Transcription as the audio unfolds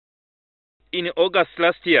In August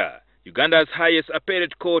last year, Uganda's highest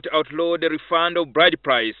appellate court outlawed the refund of bride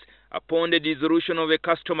price upon the dissolution of a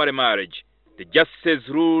customary marriage. The justices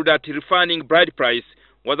ruled that refunding bride price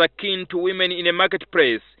was akin to women in a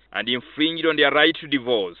marketplace and infringed on their right to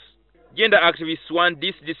divorce. Gender activists want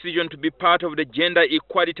this decision to be part of the Gender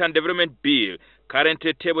Equality and Development Bill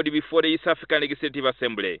currently tabled before the East African Legislative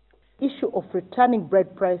Assembly. Issue of returning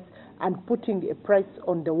bride price and putting a price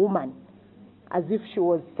on the woman as if she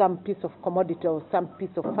was some piece of commodity or some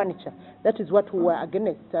piece of furniture. That is what we were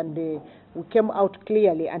against, and we came out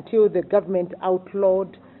clearly until the government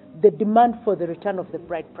outlawed the demand for the return of the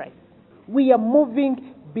bride price. We are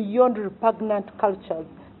moving beyond repugnant cultures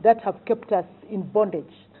that have kept us in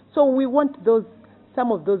bondage. So we want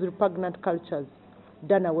some of those repugnant cultures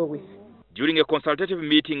done away with. During a consultative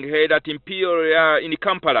meeting held at Imperial in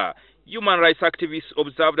Kampala, human rights activists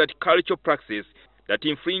observed that cultural practices that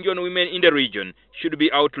infringe on women in the region should be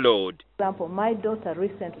outlawed. For example, my daughter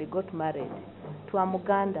recently got married to a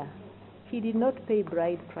Uganda. He did not pay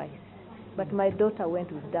bride price, but my daughter went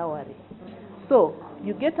with dowry. So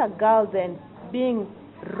you get a girl then being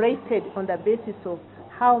rated on the basis of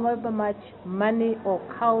however much money or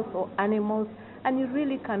cows or animals, and you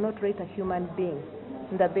really cannot rate a human being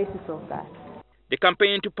on the basis of that. The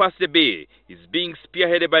campaign to pass the bill is being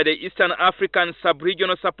spearheaded by the Eastern African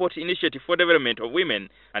Sub-Regional Support Initiative for Development of Women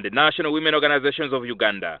and the National Women Organizations of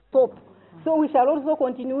Uganda. So we shall also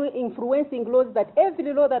continue influencing laws that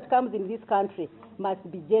every law that comes in this country must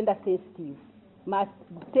be gender sensitive, must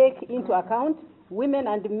take into account women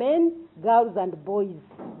and men, girls and boys,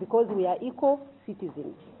 because we are equal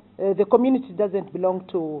citizens. The community doesn't belong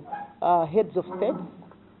to heads of state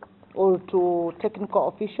or to technical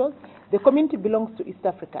officials. The community belongs to East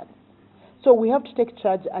Africans. So we have to take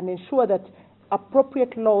charge and ensure that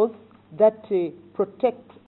appropriate laws that protect